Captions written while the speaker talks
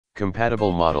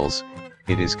Compatible models.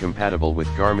 It is compatible with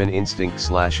Garmin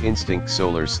Instinct/Instinct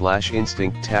Solar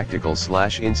 /Instinct Tactical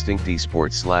 /Instinct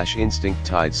Esports /Instinct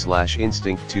Tide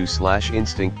 /Instinct 2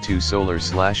 /Instinct 2 Solar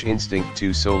 /Instinct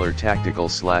 2 Solar Tactical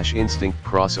 /Instinct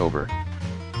Crossover.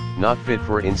 Not fit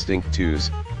for Instinct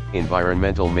 2's,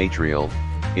 environmental material.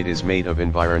 It is made of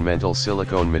environmental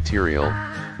silicone material,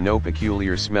 no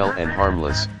peculiar smell and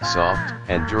harmless, soft,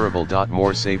 and durable.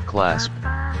 More safe clasp.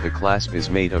 The clasp is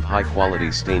made of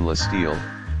high-quality stainless steel,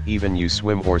 even you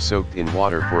swim or soaked in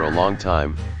water for a long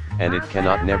time, and it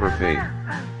cannot never fade.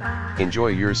 Enjoy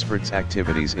your sports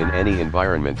activities in any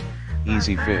environment.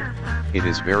 Easy fit. It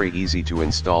is very easy to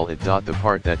install it. The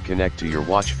part that connect to your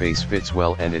watch face fits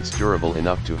well and it's durable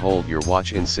enough to hold your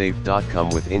watch in safe. Come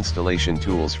with installation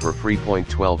tools for free.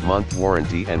 12-month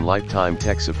warranty and lifetime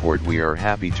tech support. We are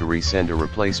happy to resend a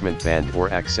replacement band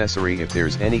or accessory if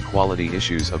there's any quality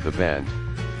issues of the band.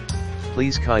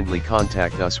 Please kindly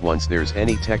contact us once there's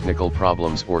any technical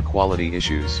problems or quality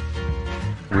issues.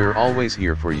 We're always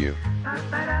here for you.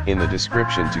 In the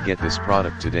description to get this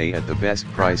product today at the best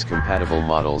price. Compatible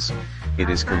models. It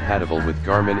is compatible with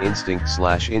Garmin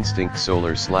Instinct/Instinct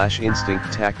Solar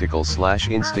 /Instinct Tactical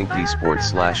 /Instinct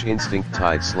Esports /Instinct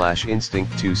Tide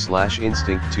 /Instinct 2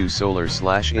 /Instinct 2 Solar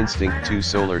 /Instinct 2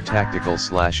 Solar Tactical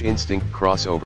 /Instinct Crossover.